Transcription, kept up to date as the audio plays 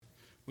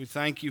We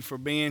thank you for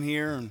being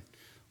here, and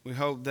we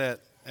hope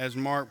that, as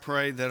Mark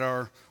prayed, that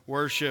our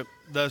worship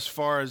thus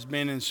far has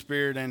been in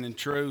spirit and in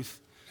truth.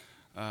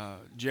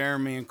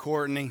 Jeremy and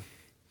Courtney,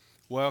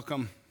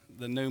 welcome,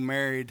 the new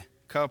married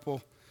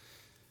couple.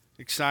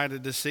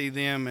 Excited to see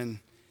them, and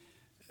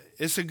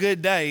it's a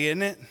good day,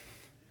 isn't it?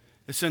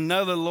 It's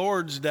another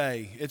Lord's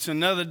Day. It's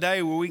another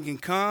day where we can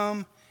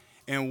come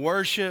and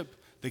worship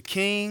the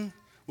King.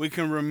 We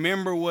can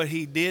remember what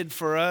He did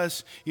for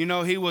us. You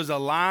know, He was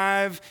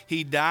alive,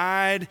 He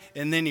died,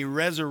 and then He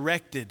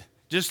resurrected,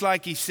 just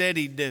like He said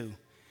He'd do.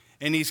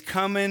 And He's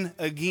coming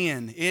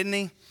again, isn't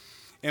He?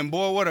 And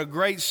boy, what a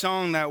great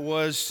song that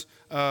was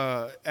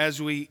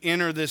as we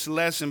enter this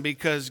lesson,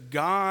 because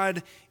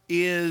God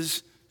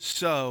is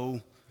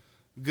so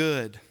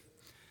good.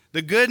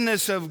 The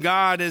goodness of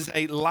God is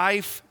a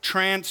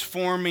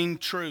life-transforming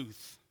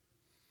truth.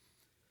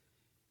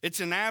 It's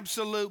an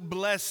absolute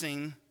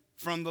blessing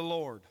from the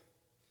Lord.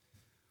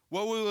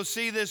 What we will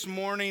see this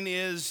morning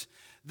is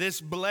this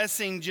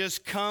blessing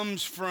just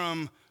comes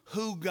from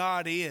who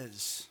God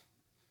is.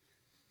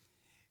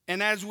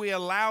 And as we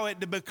allow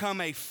it to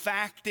become a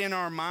fact in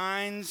our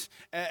minds,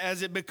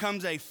 as it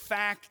becomes a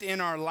fact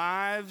in our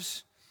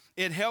lives,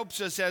 it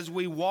helps us as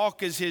we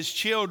walk as His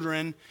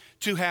children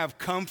to have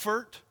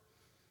comfort,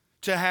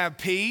 to have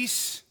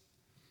peace,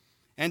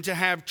 and to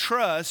have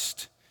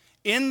trust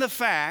in the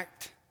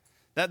fact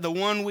that the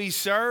one we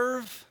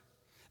serve,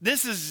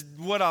 this is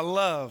what I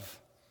love.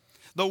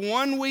 The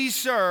one we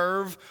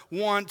serve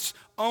wants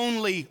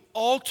only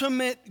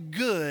ultimate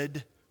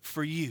good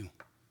for you.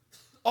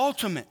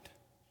 Ultimate.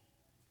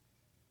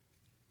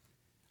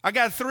 I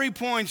got 3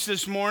 points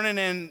this morning,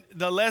 and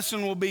the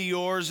lesson will be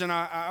yours, and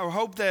I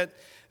hope that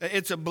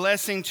it's a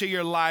blessing to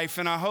your life,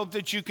 and I hope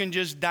that you can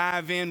just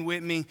dive in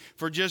with me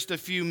for just a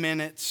few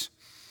minutes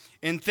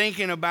in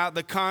thinking about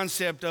the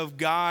concept of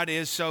God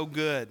is so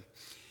good.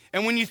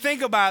 And when you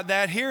think about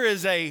that, here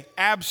is an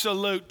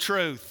absolute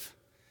truth.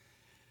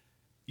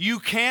 You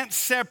can't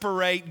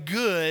separate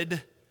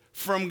good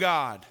from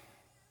God.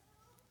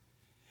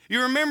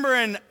 You remember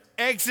in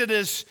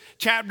Exodus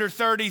chapter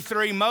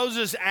 33,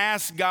 Moses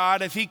asked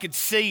God if he could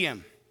see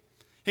Him.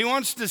 He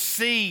wants to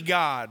see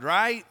God,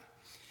 right?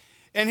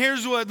 And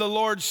here's what the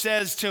Lord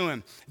says to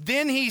him.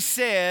 Then He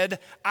said,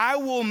 I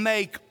will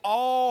make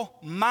all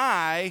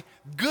my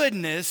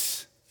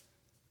goodness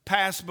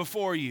pass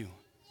before you.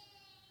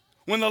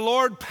 When the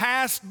Lord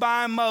passed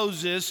by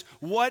Moses,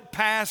 what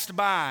passed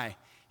by?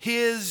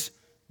 His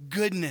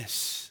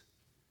goodness.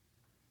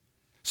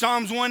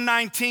 Psalms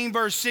 119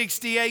 verse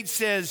 68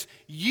 says,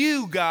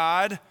 you,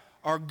 God,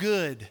 are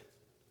good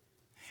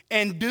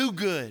and do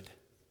good.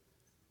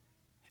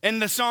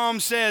 And the psalm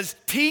says,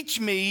 teach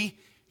me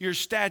your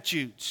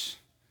statutes.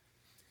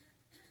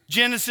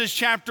 Genesis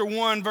chapter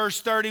 1 verse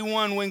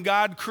 31, when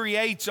God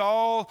creates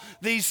all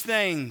these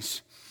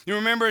things, you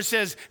remember it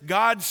says,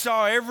 God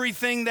saw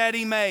everything that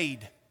He made.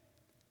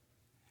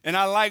 And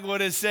I like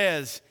what it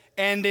says.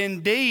 And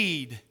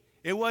indeed,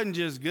 it wasn't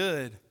just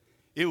good,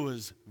 it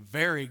was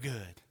very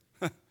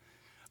good.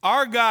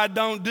 Our God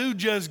don't do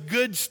just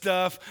good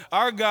stuff.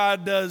 Our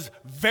God does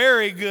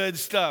very good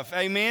stuff.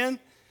 Amen?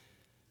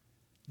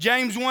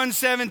 James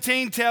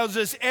 1:17 tells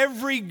us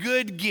every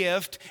good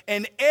gift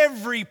and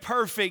every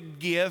perfect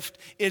gift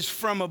is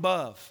from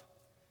above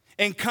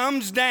and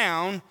comes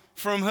down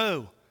from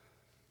who?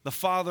 The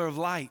Father of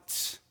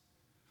lights,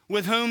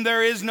 with whom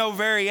there is no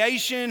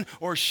variation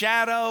or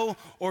shadow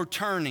or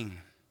turning.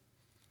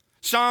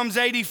 Psalms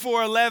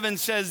 84:11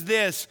 says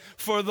this,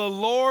 for the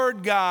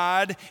Lord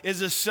God is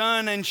a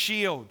sun and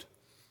shield.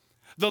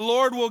 The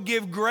Lord will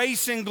give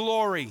grace and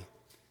glory.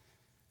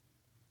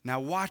 Now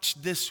watch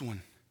this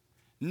one.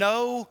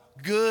 No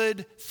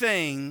good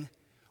thing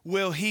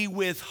will He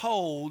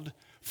withhold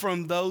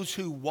from those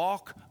who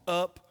walk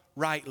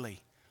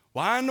uprightly.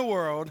 Why in the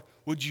world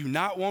would you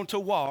not want to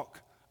walk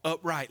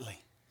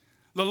uprightly?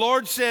 The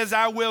Lord says,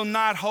 I will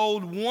not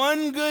hold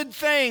one good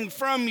thing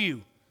from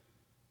you.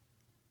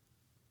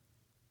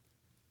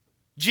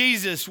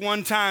 Jesus,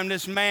 one time,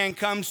 this man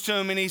comes to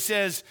Him and he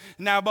says,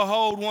 now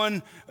behold,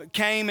 one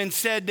came and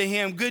said to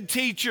Him, good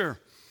teacher,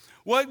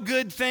 what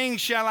good thing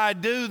shall I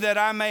do that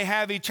I may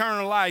have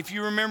eternal life?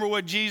 You remember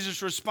what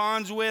Jesus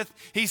responds with?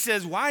 He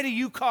says, why do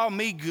you call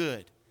me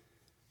good?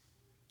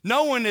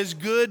 No one is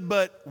good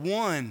but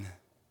one,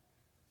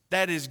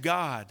 that is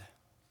God.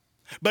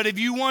 But if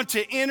you want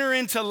to enter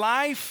into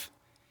life,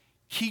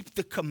 keep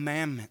the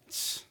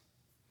commandments.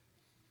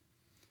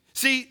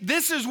 See,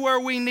 this is where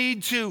we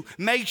need to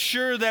make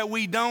sure that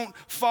we don't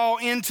fall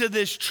into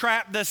this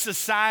trap that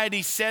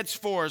society sets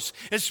for us,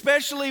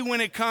 especially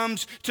when it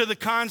comes to the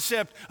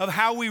concept of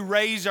how we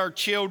raise our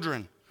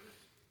children.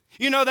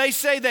 You know, they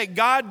say that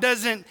God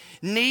doesn't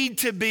need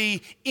to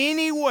be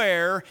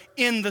anywhere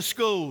in the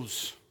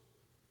schools.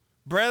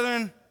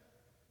 Brethren,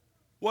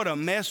 what a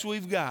mess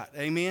we've got,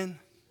 amen?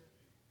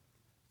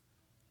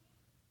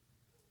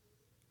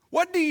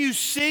 What do you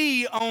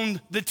see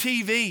on the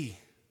TV?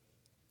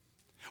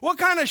 What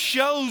kind of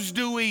shows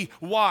do we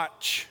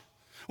watch?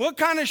 What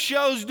kind of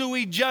shows do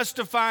we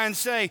justify and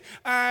say,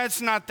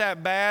 it's not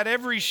that bad.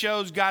 Every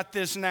show's got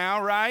this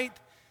now, right?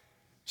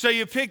 So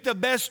you pick the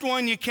best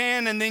one you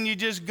can and then you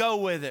just go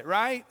with it,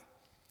 right?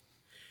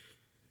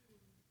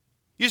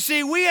 You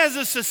see, we as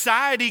a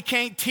society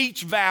can't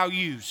teach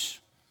values.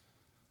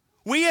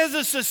 We as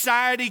a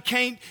society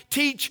can't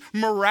teach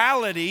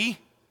morality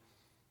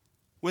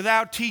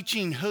without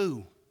teaching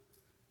who?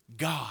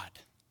 God.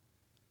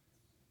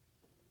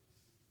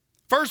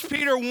 1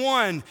 Peter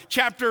 1,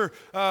 chapter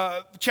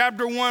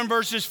 1,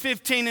 verses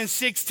 15 and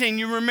 16.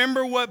 You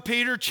remember what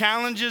Peter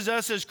challenges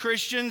us as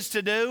Christians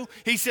to do?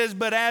 He says,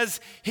 but as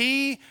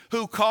he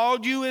who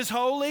called you is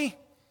holy,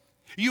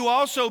 you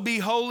also be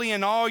holy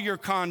in all your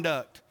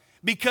conduct,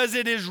 because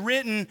it is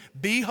written,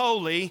 be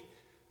holy,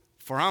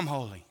 for I'm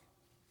holy.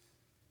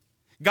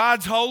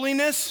 God's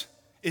holiness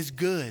is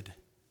good.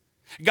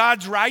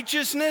 God's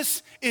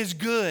righteousness is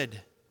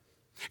good.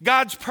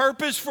 God's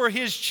purpose for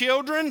his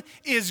children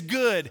is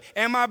good.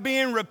 Am I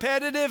being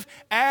repetitive?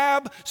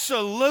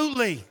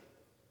 Absolutely.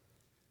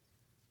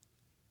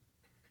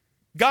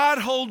 God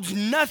holds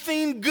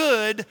nothing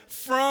good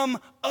from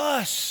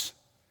us.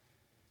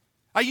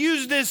 I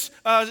use this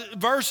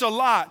verse a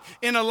lot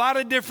in a lot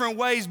of different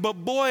ways, but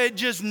boy, it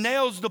just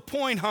nails the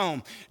point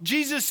home.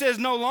 Jesus says,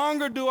 no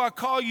longer do I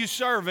call you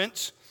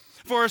servants,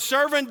 for a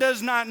servant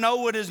does not know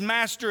what his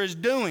master is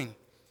doing,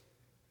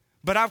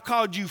 but I've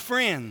called you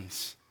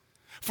friends.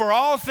 For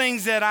all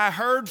things that I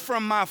heard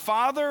from my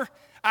Father,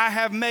 I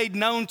have made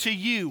known to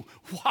you.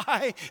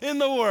 Why in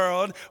the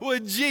world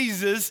would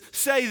Jesus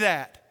say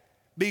that?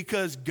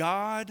 Because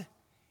God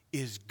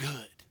is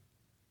good.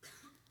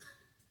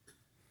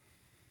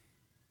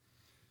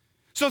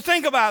 So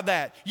think about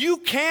that. You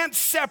can't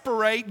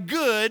separate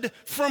good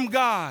from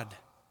God.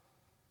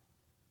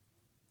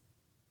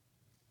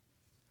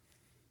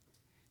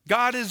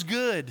 God is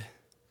good.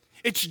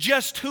 It's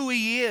just who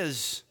he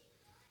is.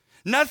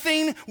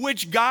 Nothing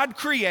which God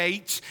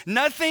creates,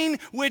 nothing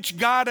which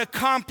God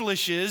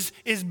accomplishes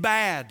is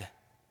bad.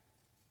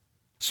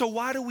 So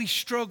why do we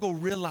struggle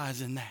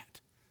realizing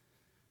that?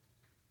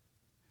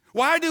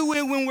 Why do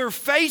we, when we're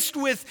faced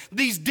with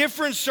these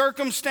different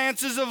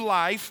circumstances of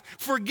life,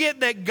 forget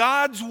that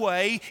God's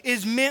way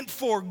is meant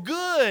for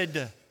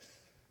good?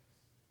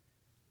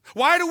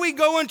 Why do we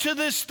go into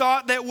this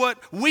thought that what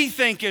we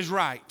think is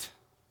right,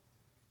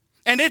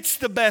 and it's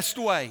the best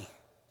way,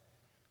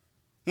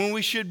 when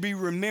we should be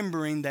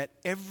remembering that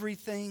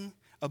everything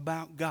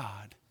about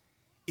God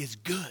is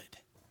good?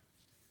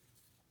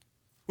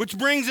 Which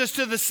brings us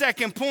to the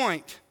second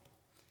point.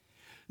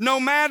 No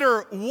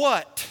matter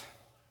what,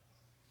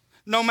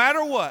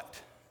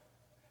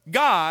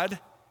 God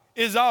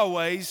is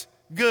always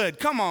good.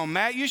 Come on,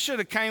 Matt, you should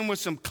have came with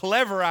some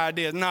clever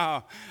ideas.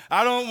 No,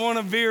 I don't want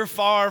to veer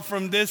far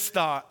from this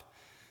thought.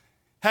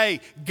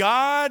 Hey,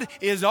 God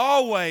is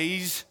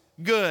always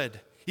good.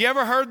 You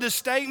ever heard this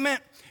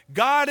statement?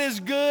 God is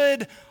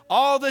good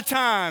all the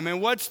time. And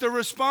what's the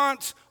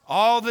response?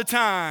 All the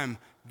time,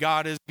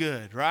 God is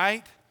good,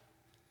 right?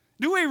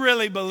 Do we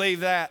really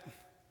believe that?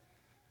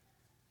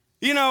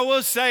 You know,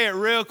 we'll say it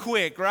real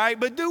quick, right?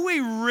 But do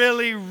we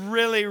really,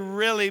 really,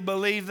 really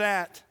believe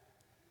that?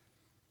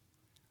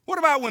 What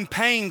about when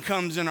pain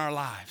comes in our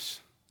lives?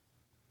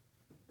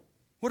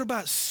 What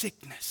about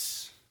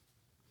sickness?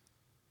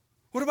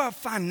 What about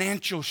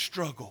financial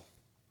struggle?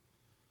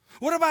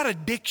 What about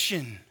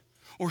addiction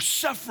or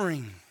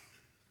suffering?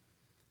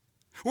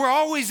 We're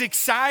always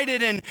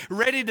excited and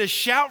ready to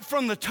shout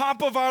from the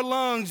top of our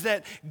lungs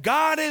that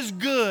God is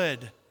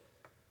good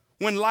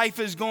when life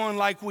is going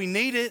like we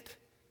need it.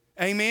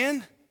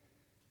 Amen?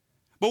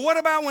 But what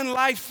about when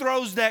life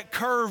throws that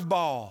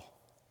curveball?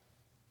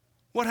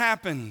 What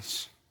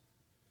happens?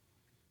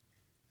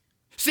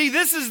 See,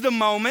 this is the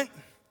moment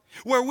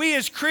where we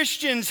as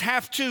Christians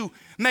have to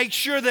make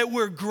sure that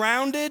we're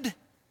grounded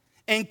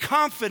and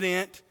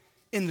confident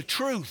in the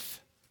truth.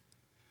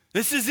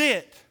 This is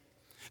it.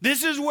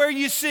 This is where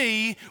you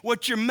see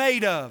what you're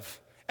made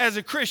of as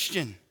a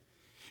Christian.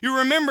 You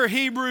remember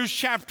Hebrews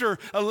chapter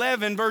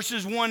 11,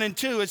 verses 1 and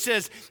 2. It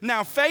says,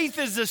 now faith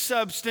is the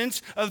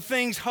substance of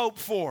things hoped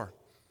for,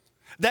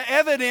 the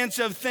evidence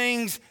of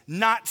things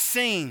not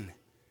seen.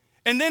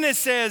 And then it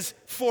says,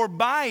 for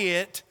by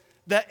it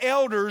the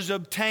elders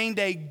obtained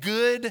a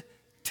good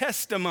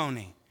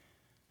testimony.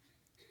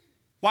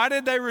 Why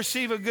did they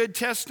receive a good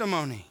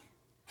testimony?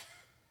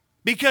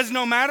 Because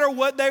no matter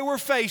what they were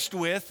faced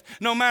with,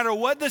 no matter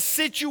what the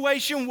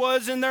situation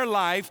was in their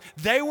life,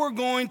 they were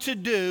going to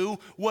do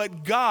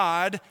what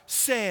God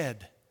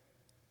said.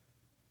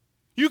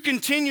 You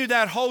continue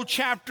that whole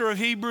chapter of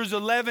Hebrews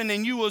 11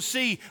 and you will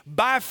see,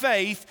 by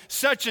faith,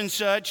 such and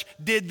such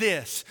did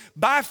this.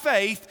 By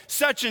faith,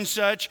 such and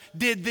such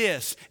did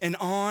this. And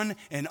on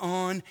and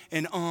on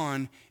and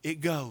on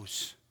it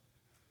goes.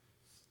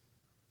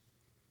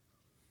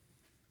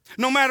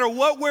 No matter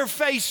what we're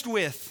faced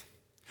with,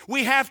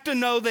 we have to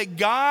know that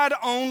God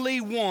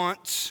only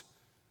wants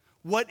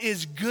what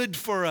is good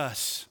for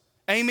us.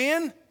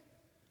 Amen?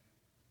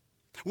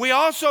 We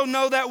also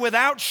know that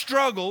without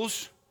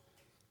struggles,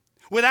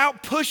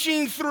 without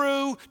pushing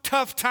through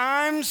tough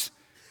times,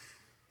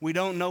 we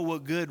don't know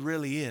what good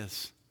really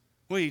is.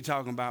 What are you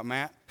talking about,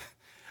 Matt?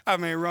 I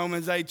mean,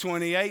 Romans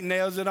 8:28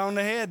 nails it on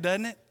the head,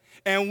 doesn't it?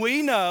 And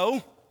we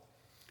know,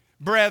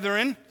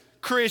 brethren,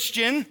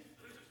 Christian,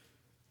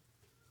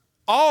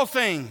 all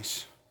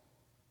things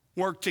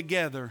work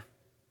together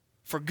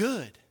for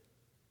good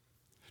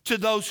to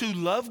those who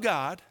love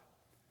God,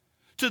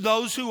 to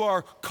those who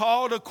are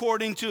called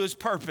according to his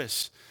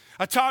purpose.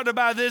 I talked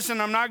about this,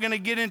 and I'm not going to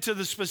get into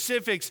the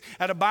specifics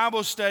at a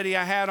Bible study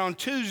I had on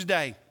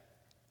Tuesday,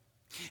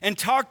 and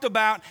talked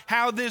about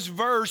how this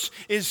verse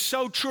is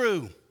so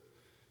true.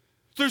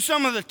 Through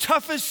some of the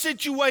toughest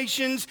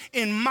situations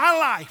in my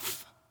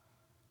life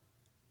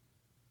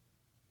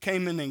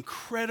came an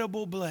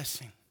incredible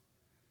blessing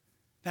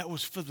that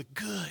was for the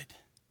good.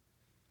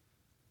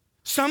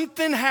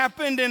 Something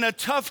happened in a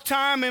tough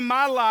time in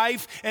my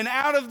life, and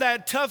out of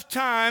that tough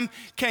time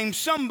came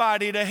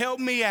somebody to help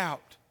me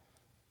out.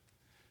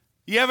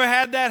 You ever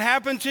had that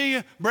happen to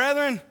you,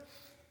 brethren?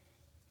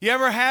 You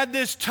ever had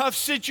this tough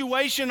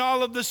situation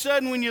all of a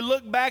sudden when you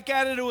look back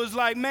at it, it was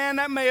like, man,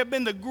 that may have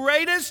been the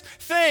greatest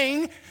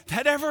thing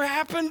that ever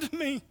happened to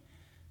me.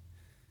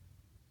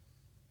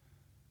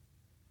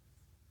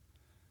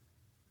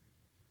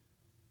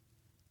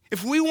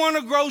 If we want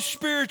to grow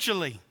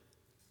spiritually,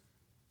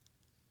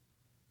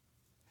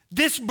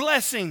 this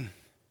blessing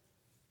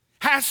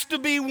has to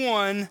be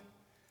one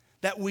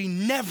that we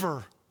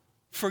never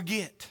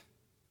forget.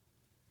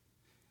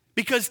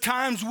 Because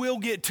times will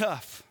get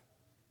tough.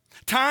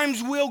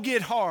 Times will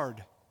get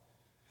hard.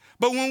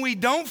 But when we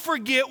don't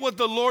forget what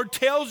the Lord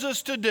tells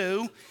us to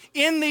do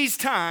in these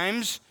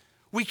times,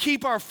 we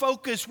keep our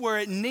focus where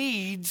it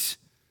needs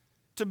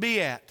to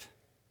be at,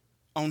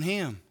 on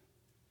him.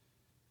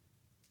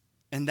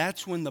 And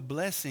that's when the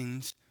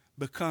blessings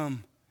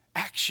become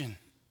action.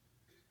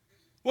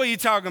 What are you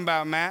talking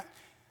about, Matt?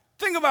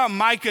 Think about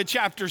Micah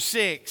chapter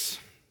 6,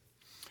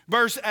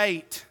 verse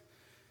 8.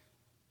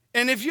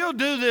 And if you'll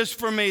do this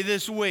for me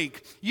this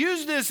week,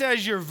 use this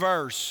as your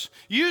verse.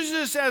 Use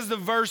this as the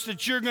verse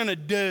that you're going to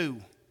do.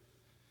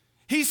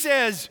 He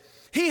says,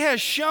 he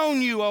has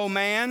shown you, O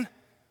man,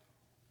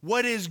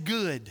 what is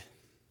good.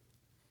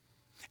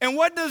 And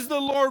what does the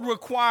Lord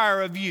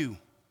require of you?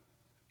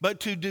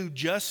 But to do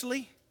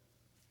justly,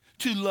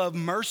 to love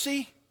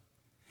mercy,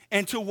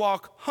 and to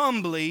walk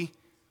humbly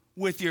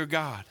with your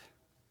God.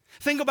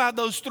 Think about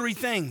those three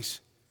things.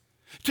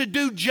 To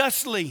do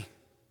justly.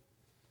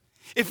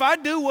 If I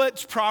do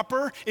what's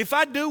proper, if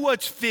I do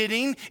what's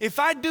fitting, if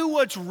I do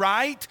what's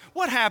right,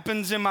 what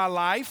happens in my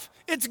life?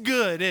 It's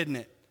good, isn't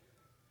it?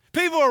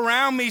 People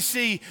around me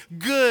see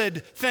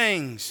good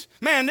things.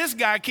 Man, this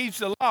guy keeps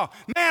the law.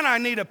 Man, I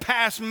need to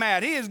pass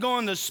Matt. He is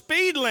going the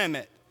speed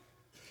limit.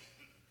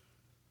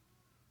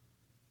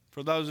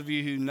 For those of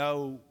you who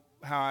know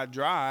how I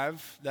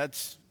drive,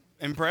 that's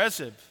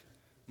impressive.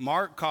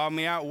 Mark called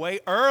me out way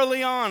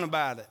early on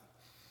about it.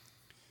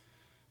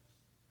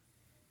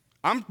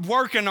 I'm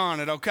working on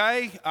it,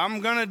 okay? I'm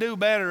going to do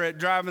better at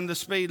driving the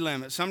speed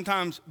limit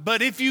sometimes.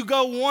 But if you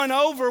go one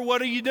over,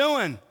 what are you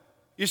doing?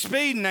 You're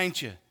speeding,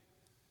 ain't you?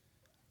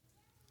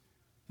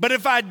 But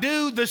if I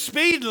do the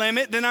speed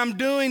limit, then I'm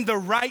doing the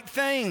right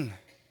thing.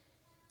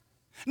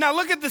 Now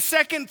look at the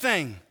second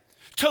thing.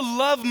 To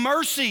love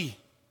mercy.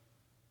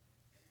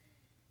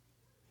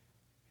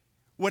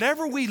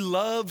 Whatever we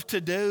love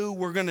to do,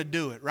 we're going to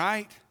do it,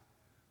 right?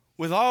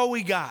 With all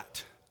we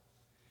got.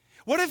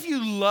 What if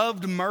you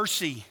loved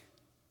mercy?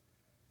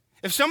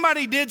 If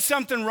somebody did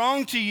something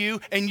wrong to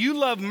you and you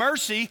love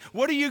mercy,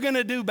 what are you going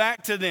to do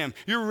back to them?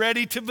 You're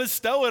ready to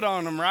bestow it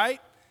on them, right?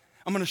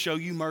 I'm going to show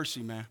you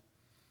mercy, man.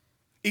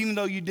 Even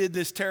though you did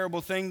this terrible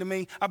thing to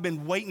me, I've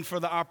been waiting for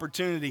the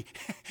opportunity.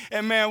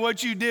 And man,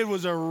 what you did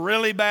was a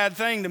really bad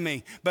thing to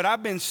me. But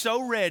I've been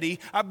so ready.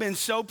 I've been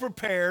so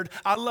prepared.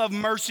 I love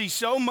mercy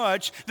so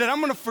much that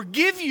I'm going to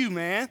forgive you,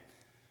 man.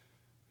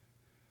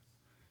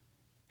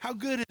 How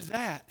good is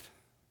that?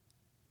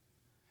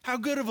 How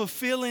good of a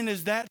feeling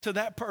is that to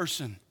that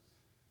person?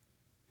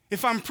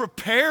 If I'm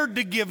prepared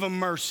to give them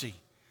mercy,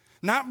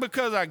 not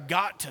because I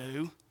got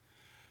to.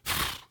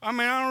 I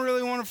mean, I don't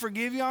really want to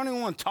forgive you. I don't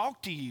even want to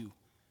talk to you.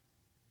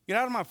 Get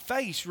out of my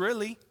face,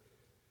 really.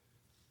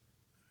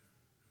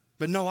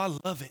 But no, I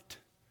love it.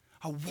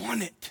 I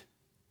want it.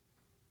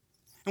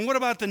 And what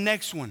about the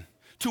next one?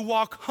 To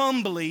walk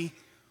humbly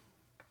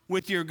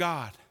with your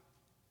God.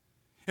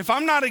 If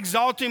I'm not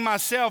exalting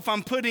myself,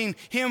 I'm putting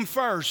him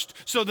first.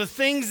 So the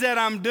things that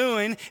I'm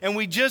doing, and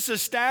we just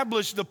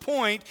established the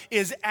point,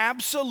 is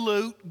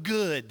absolute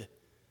good.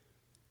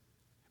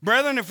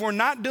 Brethren, if we're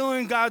not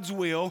doing God's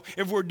will,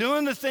 if we're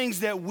doing the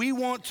things that we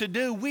want to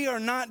do, we are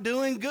not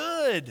doing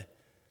good.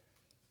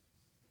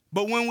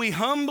 But when we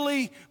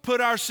humbly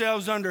put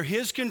ourselves under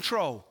his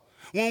control,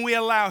 when we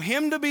allow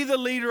him to be the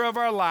leader of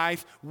our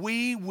life,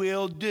 we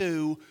will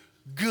do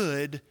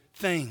good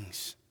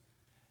things.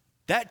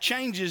 That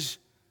changes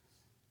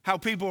how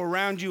people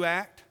around you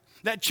act.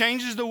 That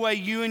changes the way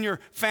you and your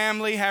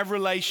family have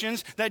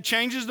relations. That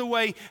changes the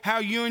way how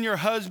you and your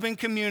husband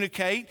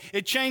communicate.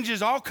 It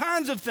changes all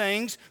kinds of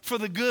things for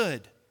the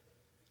good.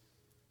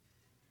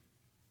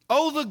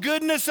 Oh, the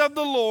goodness of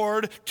the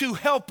Lord to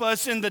help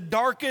us in the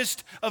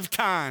darkest of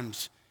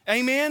times.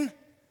 Amen?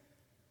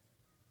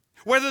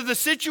 Whether the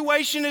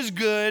situation is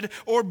good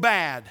or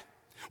bad,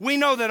 we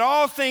know that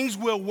all things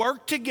will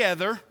work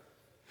together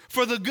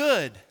for the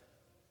good,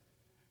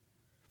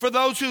 for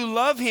those who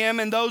love Him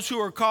and those who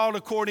are called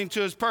according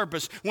to His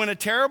purpose. When a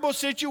terrible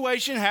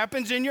situation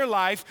happens in your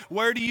life,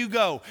 where do you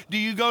go? Do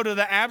you go to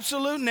the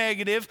absolute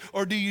negative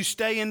or do you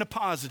stay in the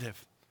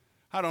positive?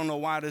 I don't know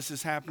why this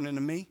is happening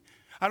to me.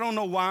 I don't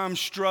know why I'm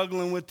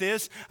struggling with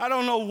this. I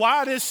don't know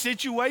why this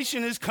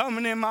situation is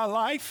coming in my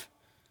life.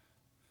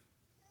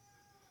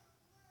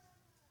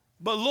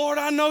 But Lord,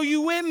 I know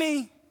You with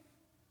me.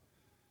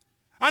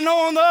 I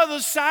know on the other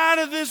side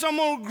of this I'm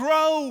going to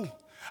grow.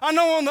 I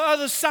know on the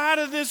other side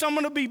of this I'm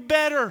going to be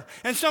better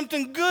and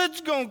something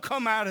good's going to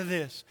come out of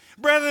this.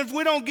 Brethren, if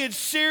we don't get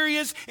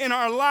serious in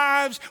our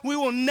lives, we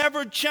will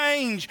never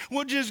change.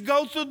 We'll just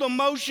go through the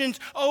motions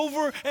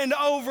over and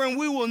over and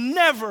we will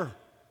never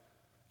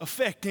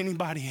affect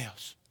anybody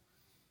else.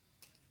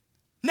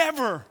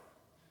 Never.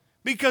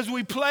 Because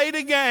we play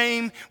the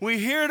game, we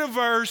hear the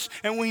verse,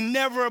 and we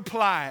never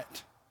apply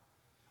it.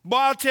 But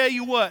I'll tell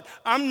you what,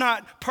 I'm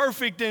not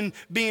perfect in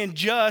being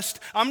just.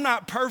 I'm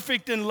not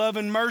perfect in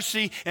loving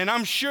mercy, and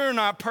I'm sure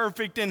not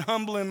perfect in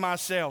humbling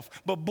myself.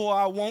 But boy,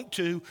 I want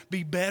to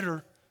be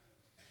better.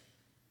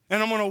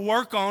 And I'm going to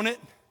work on it.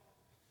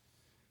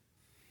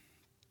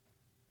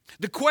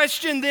 The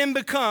question then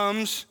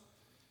becomes,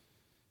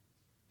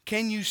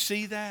 can you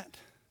see that?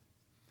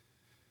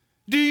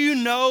 Do you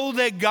know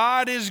that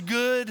God is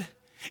good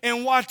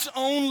and what's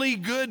only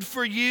good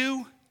for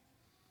you?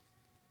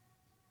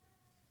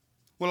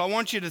 Well, I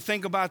want you to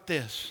think about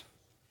this.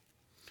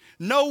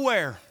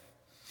 Nowhere,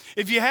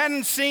 if you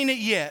hadn't seen it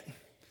yet,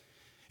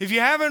 if you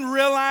haven't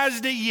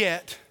realized it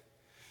yet,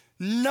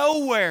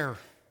 nowhere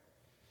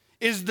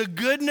is the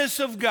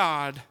goodness of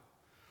God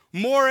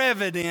more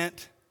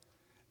evident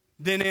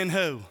than in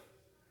who?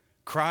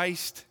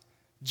 Christ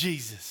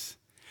Jesus.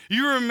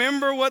 You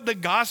remember what the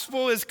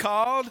gospel is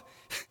called?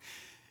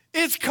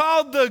 It's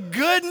called the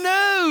good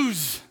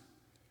news.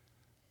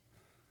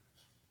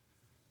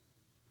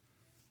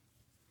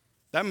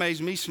 That makes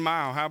me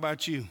smile. How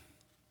about you?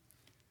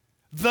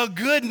 The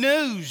good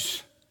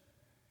news.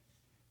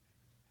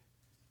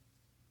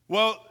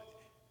 Well,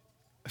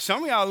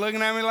 some of y'all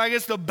looking at me like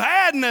it's the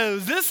bad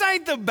news. This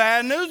ain't the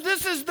bad news.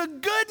 This is the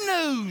good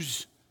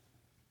news.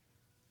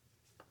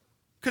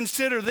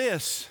 Consider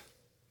this.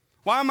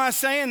 Why am I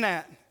saying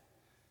that?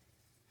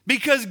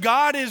 Because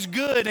God is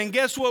good, and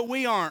guess what?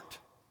 We aren't.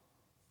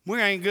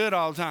 We ain't good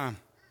all the time.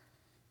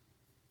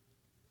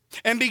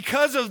 And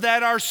because of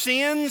that, our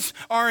sins,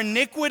 our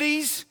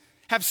iniquities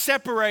have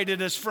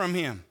separated us from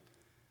Him.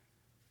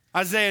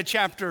 Isaiah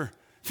chapter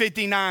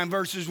 59,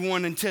 verses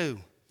 1 and 2.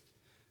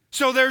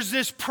 So there's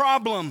this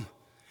problem.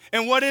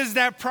 And what is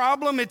that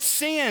problem? It's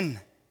sin.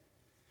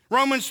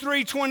 Romans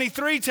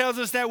 3:23 tells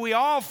us that we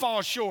all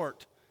fall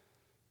short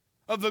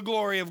of the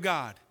glory of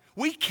God.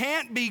 We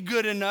can't be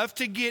good enough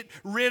to get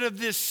rid of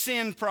this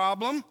sin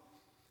problem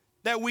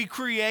that we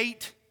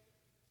create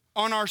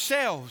on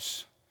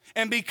ourselves.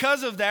 And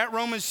because of that,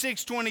 Romans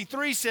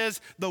 6:23 says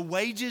the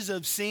wages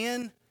of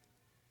sin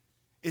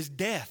is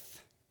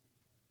death.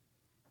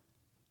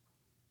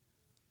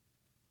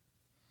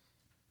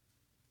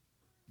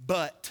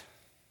 But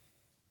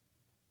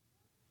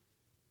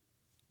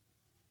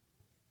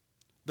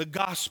the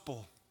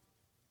gospel,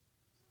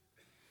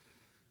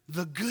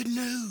 the good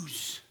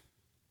news,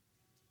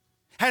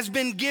 has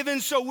been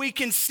given so we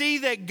can see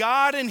that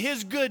God in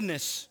His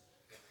goodness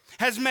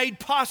has made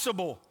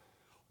possible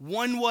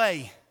one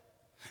way.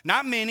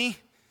 Not many,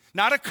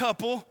 not a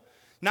couple,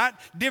 not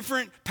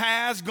different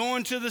paths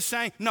going to the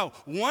same. No,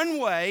 one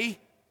way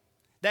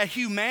that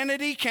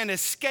humanity can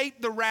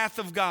escape the wrath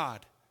of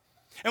God.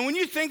 And when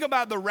you think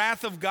about the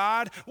wrath of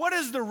God, what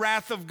is the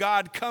wrath of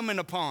God coming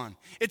upon?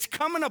 It's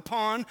coming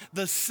upon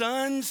the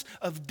sons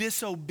of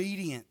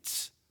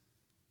disobedience.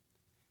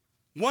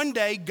 One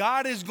day,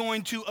 God is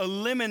going to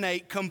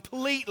eliminate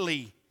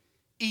completely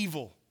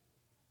evil.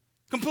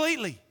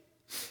 Completely.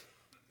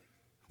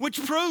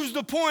 Which proves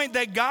the point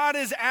that God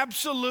is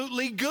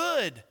absolutely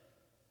good.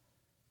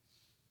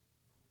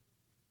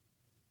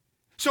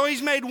 So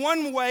He's made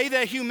one way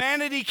that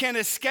humanity can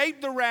escape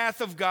the wrath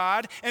of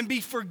God and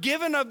be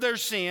forgiven of their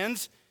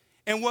sins.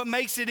 And what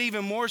makes it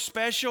even more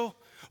special,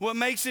 what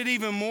makes it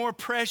even more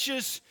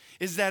precious,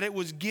 is that it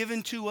was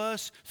given to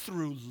us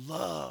through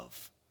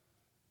love.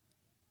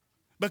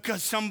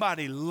 Because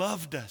somebody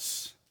loved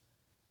us.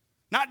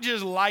 Not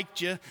just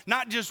liked you,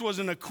 not just was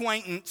an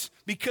acquaintance,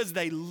 because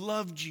they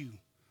loved you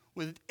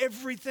with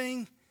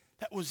everything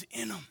that was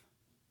in them.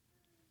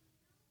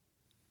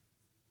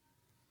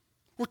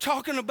 We're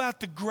talking about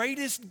the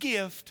greatest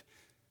gift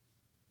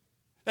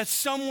that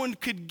someone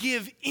could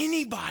give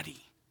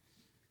anybody.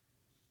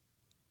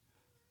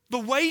 The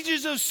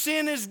wages of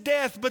sin is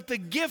death, but the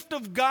gift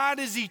of God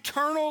is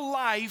eternal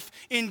life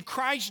in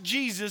Christ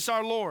Jesus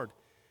our Lord.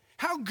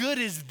 How good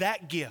is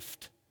that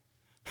gift?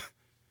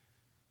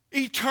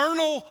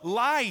 Eternal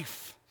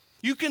life.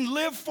 You can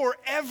live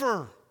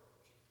forever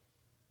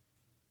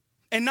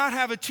and not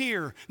have a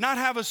tear, not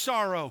have a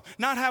sorrow,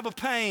 not have a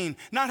pain,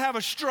 not have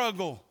a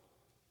struggle.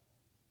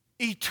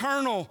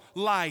 Eternal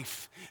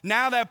life.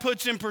 Now that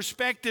puts in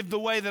perspective the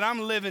way that I'm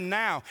living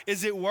now.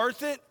 Is it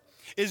worth it?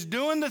 Is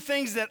doing the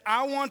things that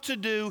I want to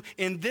do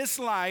in this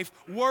life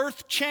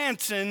worth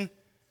chancing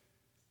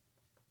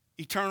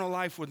eternal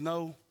life with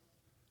no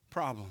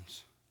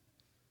problems,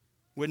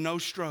 with no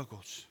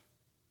struggles?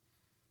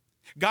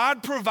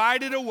 God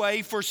provided a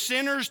way for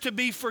sinners to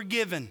be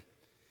forgiven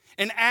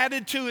and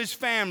added to his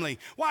family.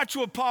 Watch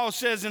what Paul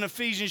says in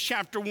Ephesians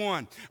chapter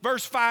 1.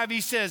 Verse 5,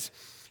 he says,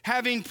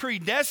 having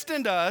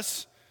predestined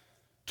us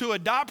to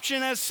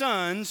adoption as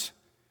sons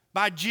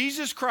by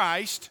Jesus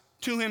Christ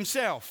to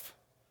himself.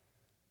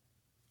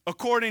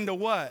 According to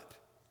what?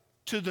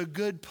 To the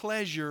good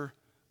pleasure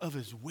of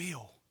his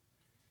will.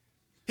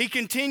 He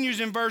continues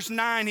in verse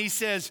 9, he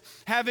says,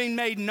 having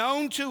made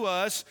known to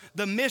us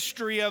the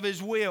mystery of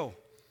his will,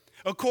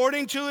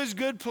 according to his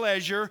good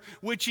pleasure,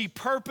 which he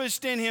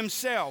purposed in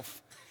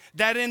himself,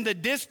 that in the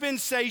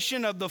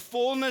dispensation of the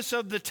fullness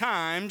of the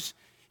times,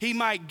 he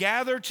might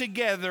gather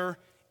together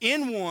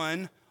in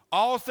one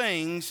all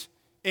things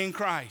in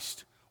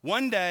Christ.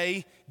 One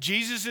day,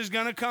 Jesus is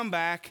going to come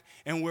back,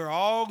 and we're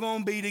all going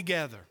to be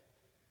together.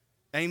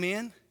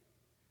 Amen?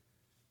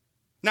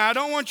 Now, I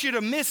don't want you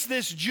to miss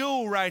this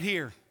jewel right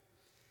here.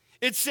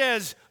 It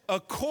says,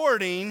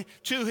 according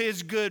to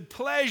his good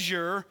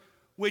pleasure,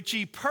 which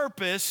he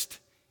purposed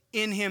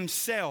in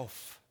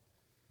himself.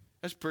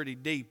 That's pretty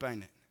deep,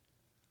 ain't it?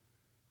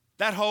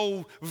 That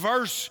whole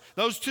verse,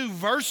 those two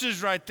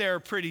verses right there are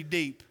pretty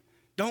deep.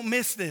 Don't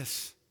miss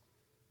this.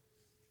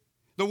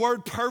 The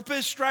word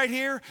purposed right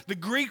here, the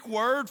Greek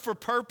word for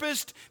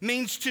purposed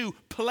means to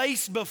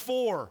place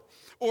before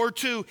or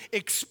to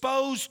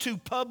expose to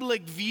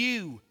public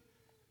view.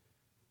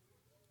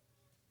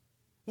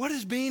 What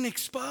is being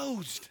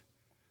exposed?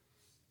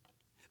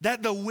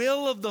 That the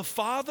will of the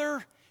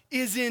Father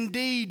is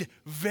indeed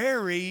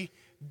very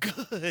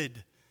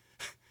good.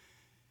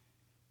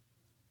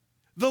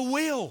 The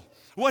will,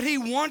 what he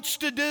wants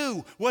to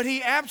do, what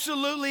he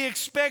absolutely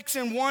expects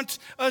and wants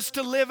us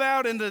to live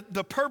out, and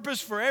the purpose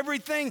for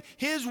everything,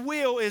 his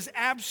will is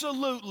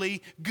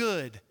absolutely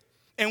good.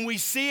 And we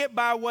see it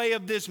by way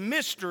of this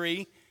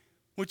mystery,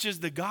 which is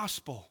the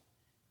gospel.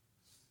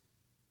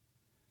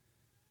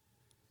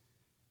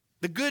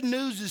 The good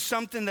news is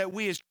something that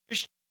we as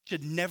Christians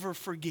should never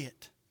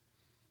forget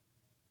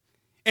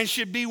and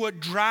should be what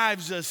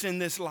drives us in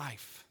this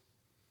life.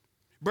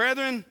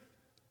 Brethren,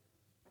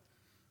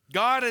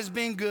 God has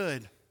been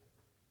good.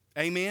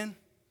 Amen?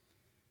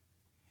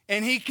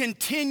 And he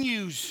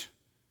continues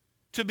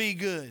to be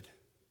good.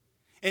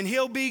 And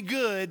he'll be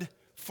good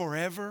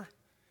forever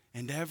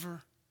and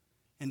ever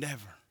and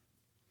ever.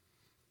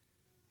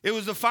 It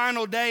was the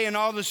final day, and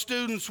all the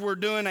students were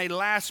doing a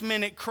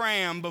last-minute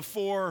cram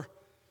before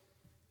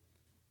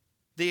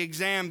the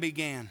exam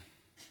began.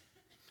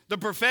 The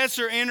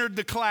professor entered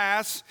the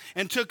class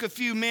and took a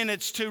few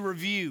minutes to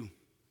review.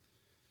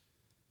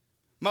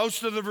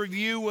 Most of the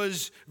review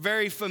was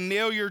very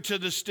familiar to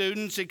the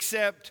students,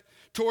 except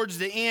towards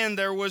the end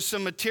there was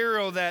some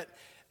material that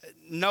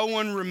no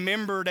one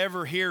remembered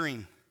ever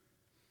hearing.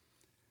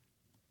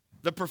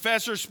 The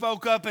professor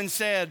spoke up and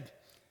said,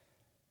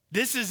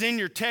 "This is in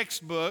your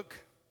textbook,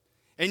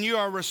 and you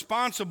are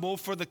responsible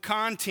for the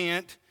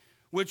content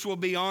which will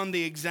be on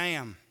the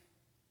exam."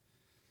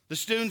 The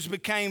students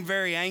became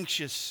very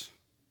anxious.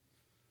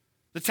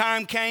 The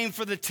time came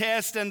for the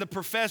test, and the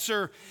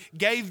professor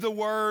gave the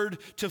word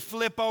to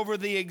flip over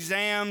the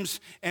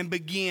exams and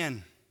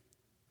begin.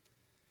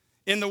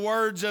 In the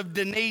words of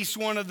Denise,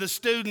 one of the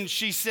students,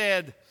 she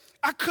said,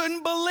 "I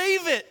couldn't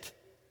believe it."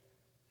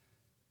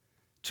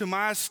 To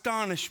my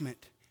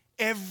astonishment,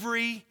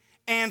 every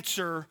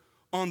answer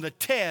on the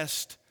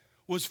test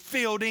was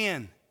filled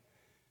in.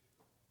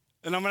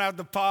 And I'm going to have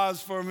to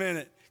pause for a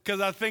minute because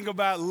I think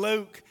about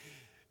Luke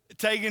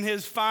taking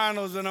his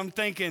finals, and I'm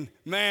thinking,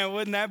 man,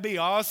 wouldn't that be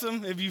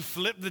awesome if you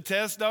flipped the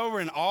test over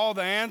and all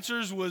the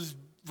answers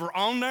were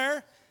on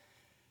there?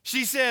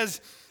 She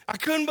says, "I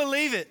couldn't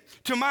believe it.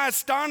 To my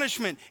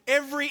astonishment,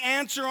 every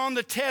answer on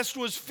the test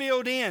was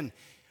filled in.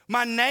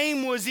 My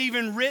name was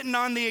even written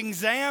on the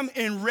exam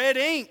in red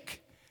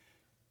ink."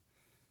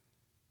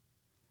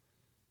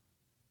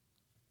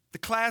 The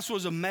class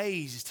was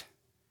amazed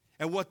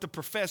at what the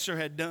professor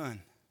had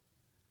done.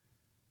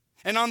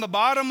 And on the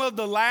bottom of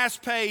the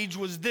last page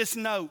was this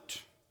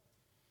note: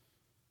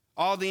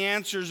 all the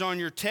answers on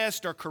your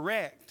test are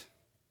correct.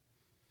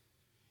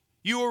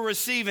 You will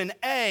receive an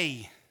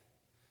A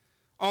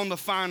on the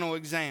final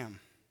exam.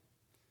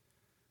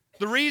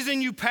 The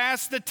reason you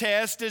passed the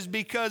test is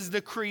because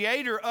the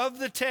creator of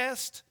the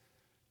test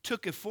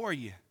took it for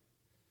you.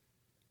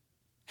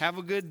 Have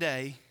a good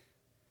day,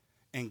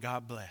 and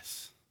God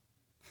bless.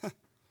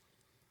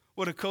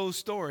 What a cool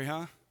story,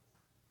 huh?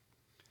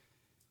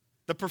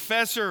 The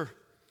professor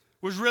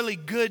was really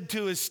good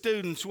to his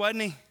students,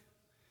 wasn't he?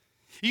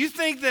 You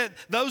think that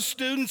those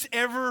students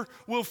ever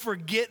will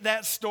forget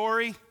that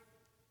story?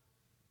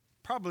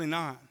 Probably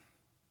not.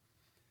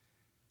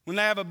 When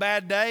they have a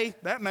bad day,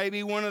 that may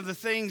be one of the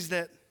things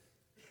that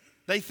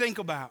they think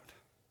about.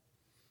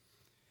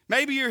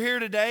 Maybe you're here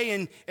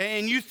today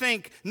and you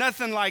think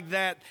nothing like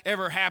that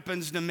ever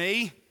happens to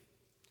me.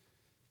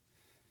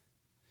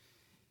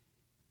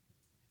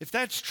 If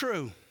that's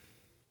true,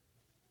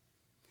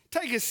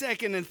 take a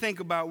second and think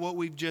about what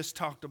we've just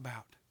talked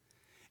about.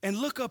 And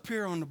look up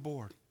here on the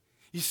board.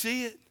 You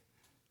see it?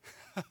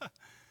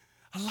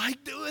 I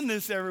like doing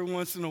this every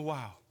once in a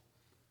while.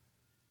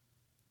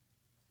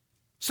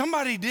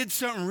 Somebody did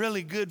something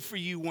really good for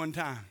you one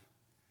time.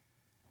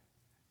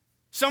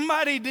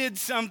 Somebody did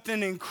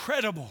something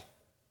incredible.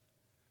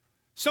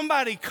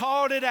 Somebody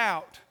called it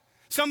out.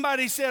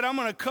 Somebody said, I'm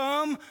going to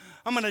come,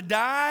 I'm going to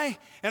die,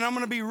 and I'm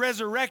going to be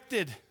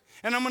resurrected.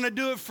 And I'm going to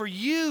do it for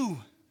you.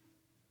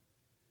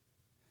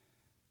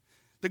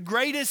 The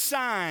greatest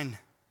sign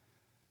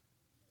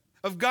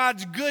of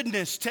God's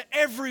goodness to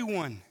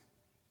everyone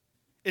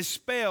is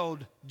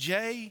spelled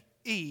J-E-S-U-S.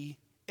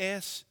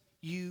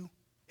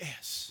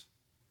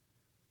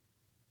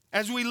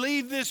 As we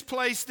leave this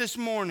place this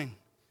morning,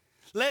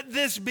 let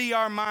this be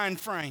our mind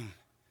frame.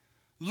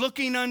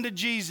 Looking unto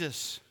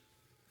Jesus,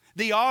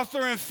 the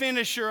author and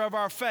finisher of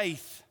our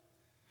faith,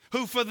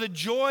 who for the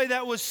joy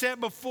that was set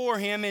before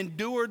him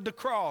endured the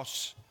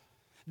cross,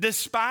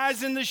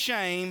 despising the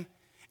shame,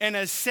 and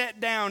has sat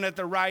down at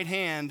the right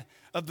hand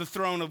of the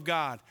throne of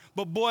God.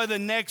 But boy, the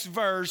next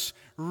verse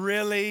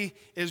really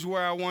is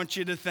where I want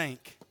you to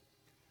think.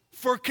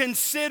 For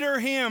consider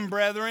him,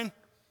 brethren.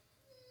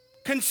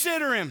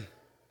 Consider him.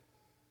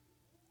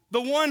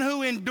 The one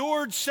who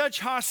endured such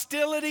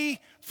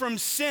hostility from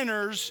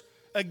sinners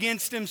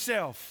against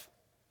himself.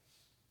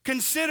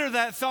 Consider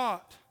that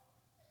thought.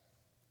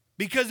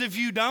 Because if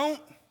you don't,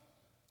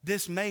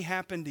 this may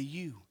happen to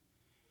you.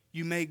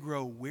 You may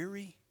grow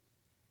weary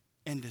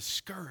and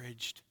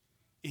discouraged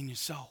in your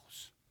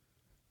souls.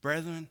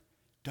 Brethren,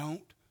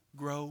 don't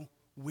grow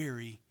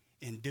weary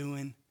in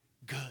doing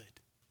good.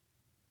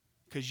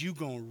 Because you're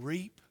going to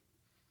reap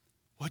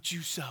what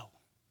you sow.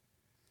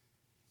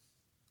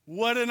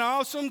 What an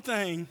awesome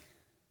thing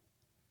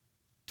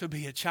to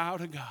be a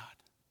child of God.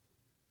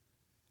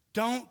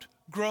 Don't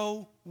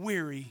grow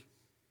weary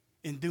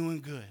in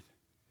doing good.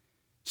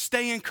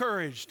 Stay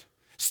encouraged.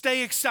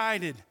 Stay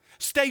excited.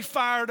 Stay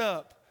fired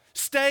up.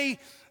 Stay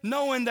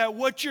knowing that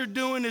what you're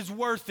doing is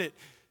worth it.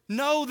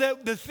 Know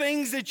that the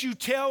things that you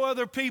tell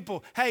other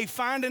people, hey,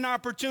 find an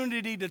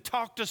opportunity to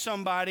talk to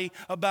somebody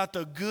about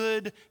the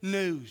good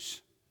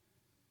news.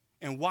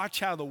 And watch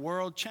how the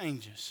world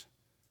changes.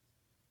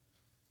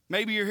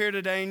 Maybe you're here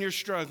today and you're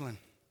struggling.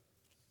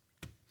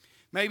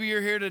 Maybe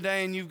you're here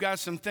today and you've got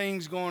some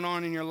things going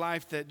on in your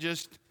life that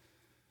just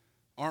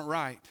aren't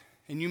right.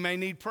 And you may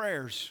need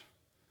prayers.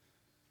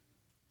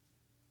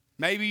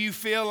 Maybe you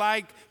feel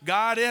like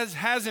God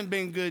hasn't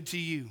been good to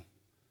you.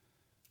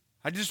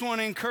 I just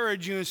want to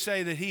encourage you and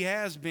say that he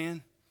has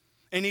been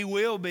and he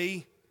will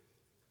be.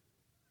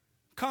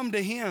 Come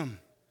to him.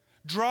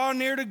 Draw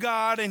near to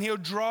God and he'll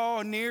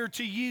draw near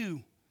to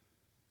you.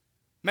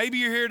 Maybe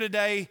you're here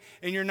today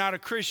and you're not a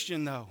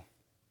Christian though.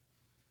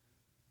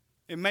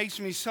 It makes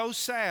me so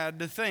sad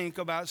to think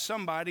about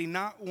somebody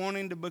not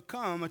wanting to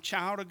become a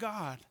child of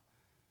God.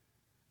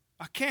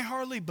 I can't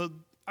hardly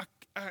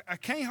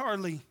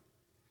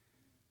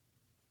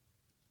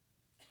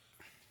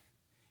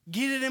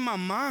get it in my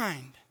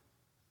mind.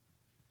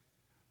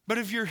 But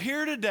if you're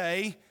here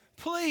today,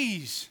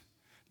 please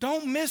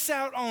don't miss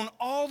out on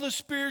all the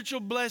spiritual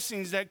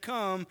blessings that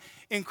come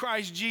in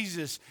Christ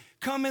Jesus.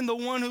 Come in the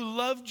one who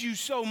loved you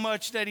so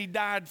much that he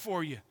died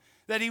for you,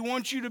 that he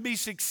wants you to be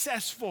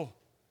successful.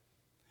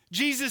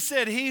 Jesus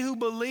said, he who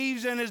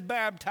believes and is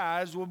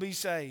baptized will be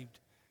saved.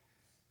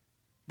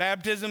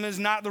 Baptism is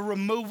not the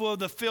removal of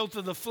the filth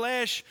of the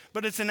flesh,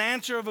 but it's an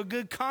answer of a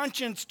good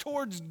conscience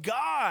towards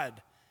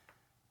God.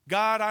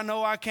 God, I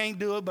know I can't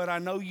do it, but I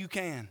know you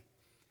can.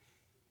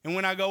 And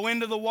when I go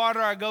into the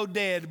water, I go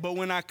dead. But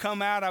when I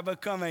come out, I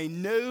become a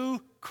new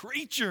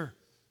creature,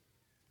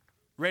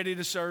 ready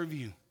to serve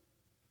you.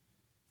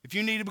 If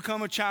you need to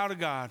become a child of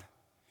God,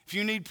 if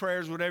you need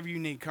prayers, whatever you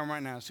need, come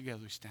right now. Let's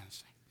together stand and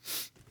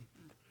sing.